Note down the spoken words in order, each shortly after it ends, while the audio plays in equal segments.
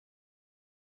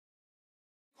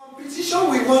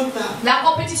La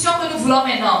compétition que nous voulons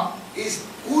maintenant,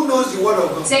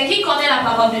 c'est qui connaît la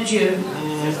parole de Dieu.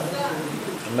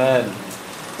 Amen.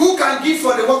 Who can give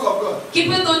for the work of God? Qui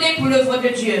peut donner pour l'œuvre de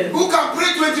Dieu? Who can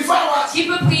pray 24 hours? Qui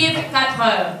peut prier 24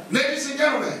 heures? Ladies and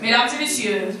gentlemen, mesdames et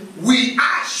messieurs, we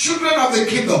are children of the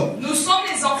kingdom. Nous sommes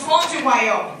les enfants du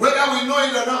royaume. Whether we know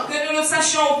it or not. Que nous le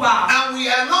sachions ou pas. And we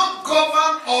are not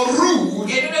governed or ruled.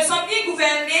 Et nous ne sommes ni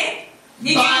gouvernés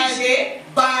ni dirigés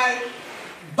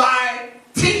by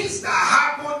things that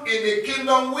happen in the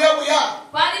kingdom where we are.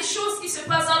 Par les choses qui se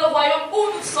passent dans le royaume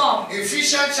où nous sommes.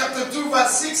 Ephesians chapter 2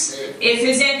 verse 6.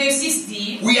 Éphésiens 2:6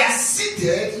 dit. We are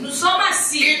seated. Nous sommes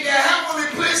assis. In the heavenly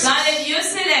places. Dans les lieux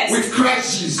célestes. With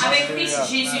Christ Jesus. Avec Christ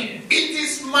Jésus. It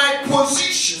is my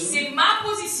position. C'est ma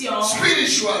position.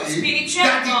 Spiritually.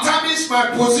 That determines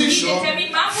my position.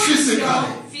 Détermine ma position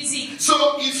physique.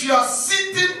 So if you are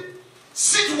sitting,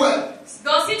 sit well.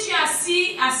 Donc si tu es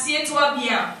assis, assieds-toi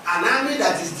bien. An army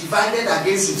that is divided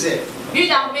against itself.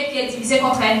 Une armée qui est divisée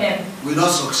contre elle-même will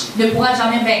not succeed. Ne pourra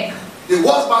jamais vaincre. The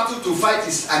worst battle to fight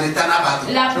is an eternal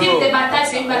battle. La pire des batailles,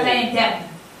 c'est une bataille interne.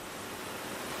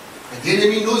 And the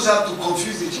enemy knows how to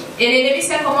confuse each other. Et l'ennemi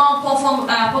sait comment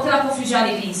apporter la confusion à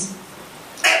l'église.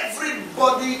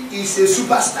 Everybody is a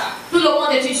superstar. Tout le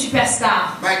monde est une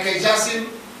superstar. Michael Jackson,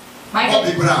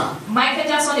 Bobby Brown. Michael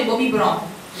Jackson et Bobby Brown.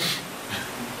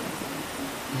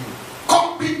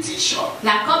 Competition.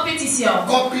 La compétition.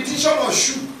 Competition of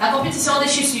shoe. La compétition des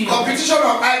chaussures. Competition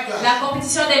of eyeglasses. La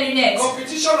compétition des lunettes.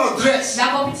 Competition of dress. La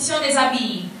compétition des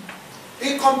habits.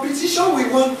 A competition we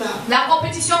want now. La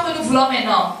compétition que nous voulons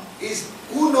maintenant. Is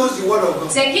who knows the word of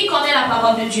God. C'est qui connaît la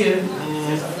parole de Dieu.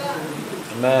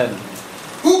 Amen.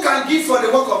 Who can give for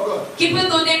the work of God? Qui peut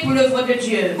donner pour l'œuvre de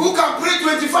Dieu. Who can pray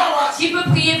 24 hours? Qui peut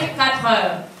prier 24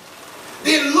 heures.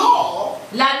 The law.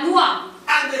 La loi.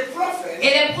 And the prophets et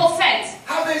les prophètes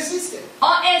have existed.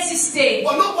 Ont existé.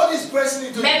 But nobody is pressing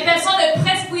into mais personne ne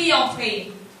presse pour y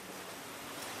entrer.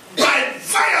 By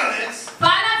violence,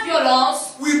 par la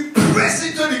violence, we press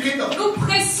into the kingdom. Nous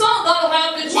pressons dans le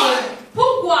royaume de Dieu. Why?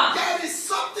 Pourquoi? There is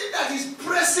something that is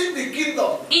pressing the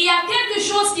kingdom. Il y a quelque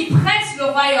chose qui presse le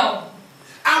royaume.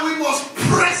 And we must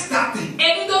press that thing.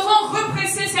 Et nous devons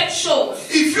represser cette chose.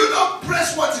 If you don't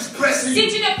press what is pressing si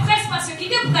tu ne presses pas ce qui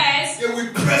te presse, they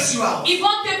will press you out. Ils vont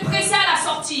te presser à la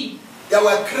sortie. There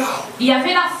were crowd. Il y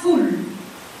avait la foule.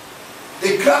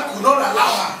 The crowd could not allow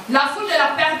her. La foule ne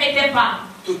la permettait pas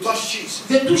to touch Jesus.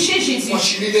 De toucher Jésus. But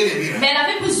she needed a miracle. Mais elle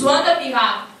avait besoin d'un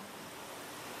miracle.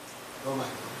 Oh my God.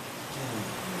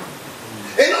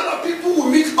 A lot of people will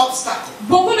meet obstacles.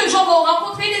 Beaucoup de gens vont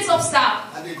rencontrer des obstacles.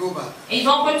 And they go back. Et ils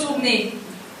vont retourner.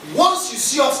 Once you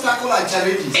see obstacles and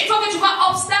challenges, une fois que tu vois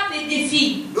obstacles et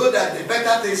défis, know that the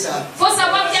better things are. Faut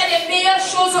savoir qu'il y a des meilleures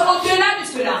choses au-delà de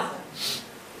cela.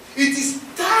 It is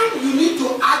time you need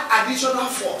to add additional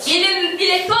force. Il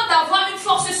est temps d'avoir une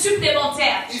force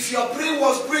supplémentaire. If your prayer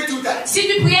was pray 2 times. Si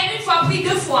tu priais une fois, prie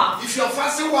 2 fois. If your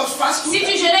fasting was fast 2 times. Si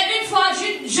tu jeûnais une fois,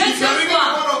 jeûne 2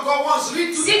 fois.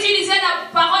 Si tu lisais la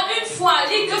parole une fois,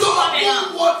 lis 2 fois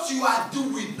maintenant. What you are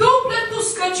doing. Double tout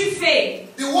ce que tu fais.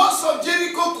 The walls of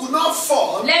Jericho could not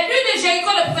fall. Les murs de Jéricho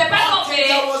ne pouvaient pas tomber.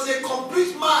 There was a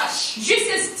complete march.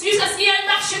 Jusqu'à ce qu'il y ait une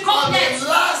marche complète. On the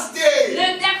last day.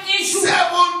 Le dernier jour. 7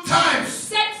 times.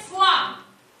 7 fois.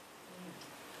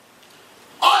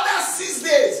 Other 6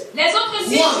 days. Les autres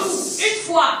 6 jours,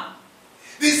 une fois.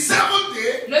 The 7th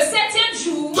day. Le 7e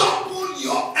jour. Double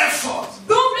your effort.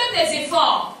 Double tes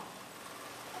efforts.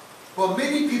 But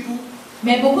many people.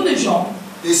 Mais beaucoup de gens.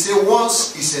 They say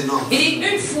once is enough. Il dit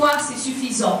une fois c'est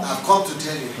suffisant. I've come to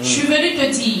tell you. Je suis venu te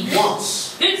dire.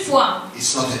 Once. Une fois.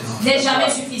 It's not enough. N'est jamais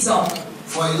suffisant.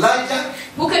 For Elijah.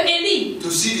 Pour que Élie. To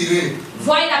see the rain.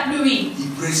 Voie la pluie. He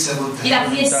prayed 7 times. Il a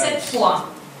prié 7 fois.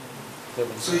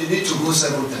 So you need to go 7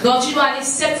 times. Donc tu dois aller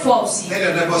 7 fois aussi. Tell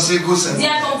your neighbor, say go 7. Dis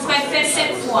à ton frère fais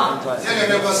 7 fois. Tell your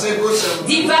neighbor, say go 7.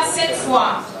 Dis va 7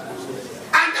 fois.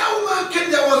 And that woman came,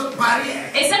 there was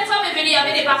barrier. Et cette femme est venue, il y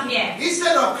avait des barrières.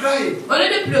 Instead of crying. Au lieu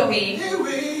de pleurer.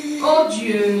 Oh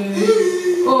Dieu.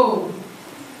 Oh.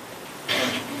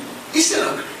 Instead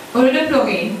of crying. Au lieu de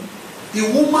pleurer. The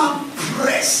woman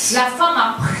pressed. La femme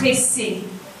a pressé.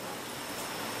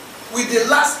 With the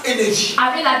last energy.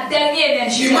 Avec la dernière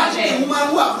énergie. Imagine a woman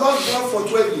who have lost blood for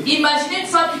 12 years. Imaginez une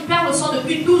femme qui perd le sang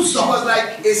depuis 12 ans. She was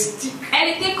like a stick. Elle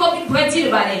était comme une brebis de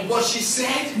balai. But she said,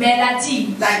 mais elle a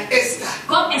dit, like Esther,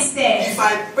 comme Esther, if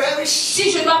I perish,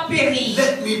 si je dois périr,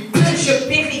 let me que je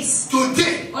périsse.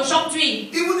 Today, aujourd'hui,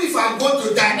 even if I'm going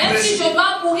to die, même si je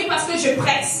dois mourir parce que je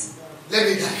presse, let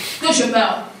me die. Que je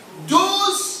meurs.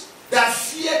 Those that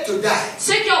fear to die,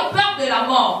 ceux qui ont peur de la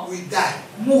mort, will die.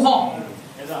 Mourront.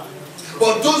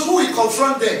 But those who will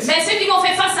confront death, Mais ceux qui vont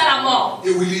faire face à la mort,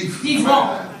 they will live. vivront.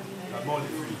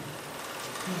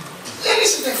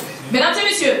 Ladies and gentlemen, Mesdames et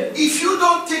messieurs, if you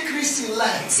don't take risks in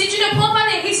life, si tu ne prends pas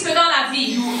des risques dans la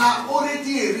vie, you are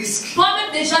already a risk.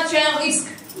 toi-même déjà tu es un risque.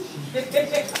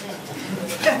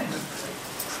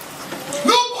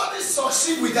 Nobody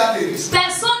succeeds without a risk.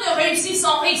 Personne ne réussit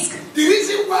sans risque. The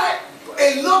reason why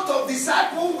a lot of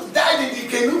disciples died in the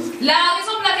canoe, La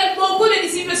raison pour laquelle beaucoup de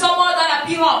disciples sont morts dans la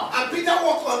pirogue and Peter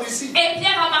walked on the sea, et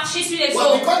Pierre a marché sur les was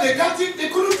eaux, because they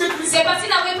couldn't take risks. c'est parce qu'ils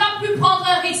n'avaient pas pu prendre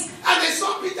un risque. And they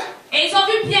saw Peter Et ils ont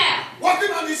vu Pierre walking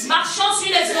on the sea. marchant sur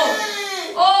les eaux.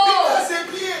 Hey, Oh! Peter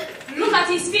ses pieds. Look at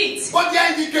his feet. But they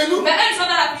are in the canoe. Mais eux, ils sont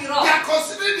dans la They pirogue. are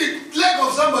considering the leg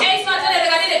of somebody. Et ils sont en train de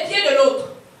regarder les pieds de l'autre.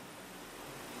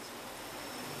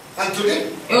 And today,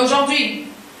 Et aujourd'hui,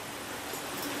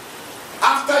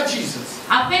 after Jesus,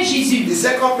 après the Jésus,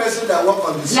 second person that walked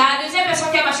on the sea la deuxième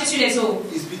personne qui a marché sur les eaux,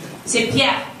 is Peter. c'est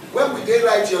Pierre. When will they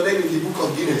write your name in the book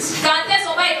of Guinness? Quand est-ce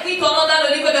qu'on va écrire ton nom dans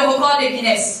le livre de records de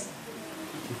Guinness?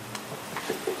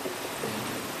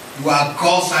 You are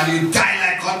gods and you die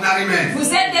like ordinary men. Vous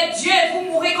êtes des dieux et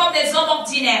vous mourrez comme des hommes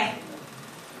ordinaires.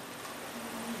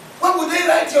 When will they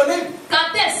write your name?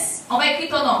 Quand est-ce qu'on va écrire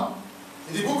ton nom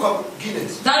In the book of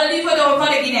Guinness. dans le livre de records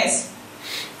de Guinness?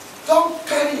 Don't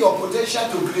carry your potential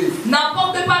to grave.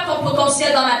 N'emporte pas ton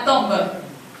potentiel dans la tombe.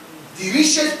 The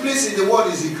richest place in the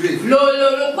world is the grave.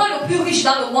 Le coin le plus riche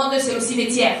dans le monde, c'est le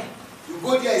cimetière. You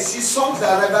go there and see songs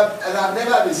that have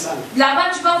never been sung.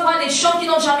 Là-bas, tu vas voir des chants qui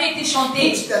n'ont jamais été chantés,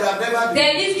 Books that have never been.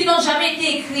 des livres qui n'ont jamais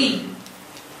été écrits,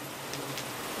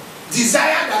 Desire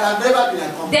that have never been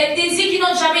accomplished. des désirs qui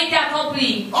n'ont jamais été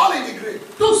accomplis. All in the grave.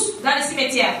 Tous dans le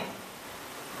cimetière.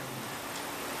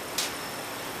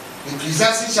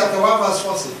 Ecclesiastes chapter 1 verse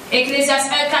 4 says, Ecclésiaste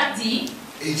 1:4 dit,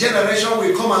 a generation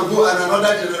will come and go and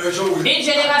another generation will. une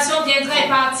génération viendra et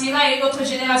partira et une autre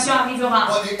génération arrivera.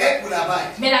 But the earth will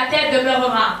abide. Mais la terre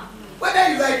demeurera. Whether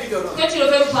you like it or not. Que tu le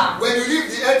veux ou pas. When you leave,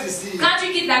 the earth is still here. Quand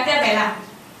tu quittes la terre, elle est là.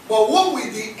 But what will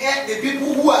the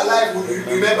people who are alive will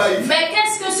remember you? Mais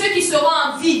qu'est-ce que ceux qui seront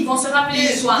en vie vont se rappeler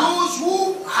de Is toi? those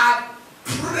who have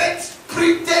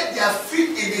printed their feet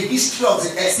in the history of the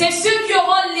earth. C'est ceux qui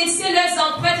auront laissé leurs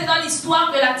empreintes dans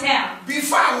l'histoire de la terre.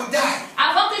 Before I will die,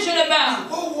 Avant que je ne meure,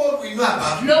 the whole world will know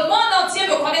about me. le monde